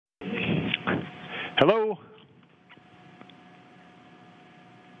Hello?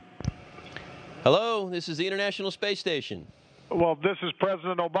 Hello, this is the International Space Station. Well, this is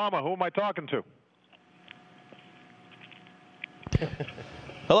President Obama. Who am I talking to?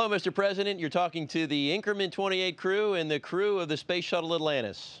 Hello, Mr. President. You're talking to the Increment 28 crew and the crew of the Space Shuttle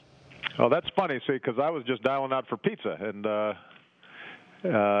Atlantis. Oh, that's funny, see, because I was just dialing out for pizza, and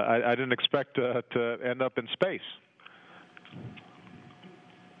I didn't expect to end up in space.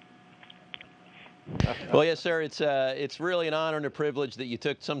 Well, yes, sir. It's really an honor and a privilege that you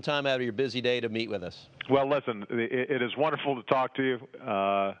took some time out of your busy day to meet with us. Well, listen, it is wonderful to talk to you,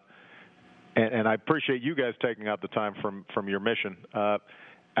 and I appreciate you guys taking out the time from your mission.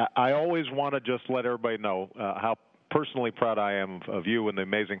 I always want to just let everybody know how personally proud I am of you and the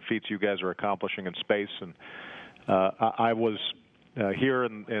amazing feats you guys are accomplishing in space. And I was here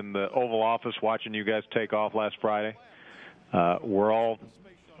in the Oval Office watching you guys take off last Friday. We're all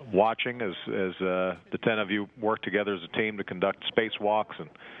watching as the 10 of you work together as a team to conduct spacewalks and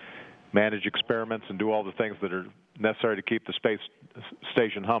manage experiments and do all the things that are necessary to keep the space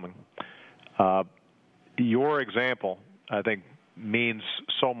station humming. Your example, I think, means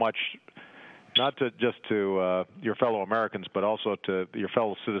so much, not just to your fellow Americans, but also to your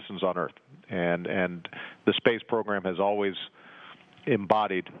fellow citizens on Earth. And the space program has always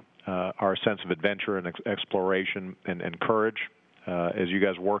embodied our sense of adventure and exploration and courage as you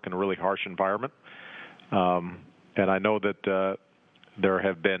guys work in a really harsh environment. And I know that there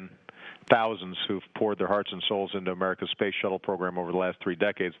have been thousands who've poured their hearts and souls into America's space shuttle program over the last 3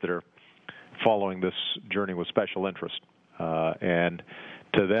 decades that are following this journey with special interest. And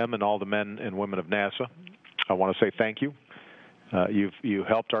to them and all the men and women of NASA, I want to say thank you. You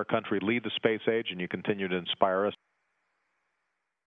helped our country lead the space age, and you continue to inspire us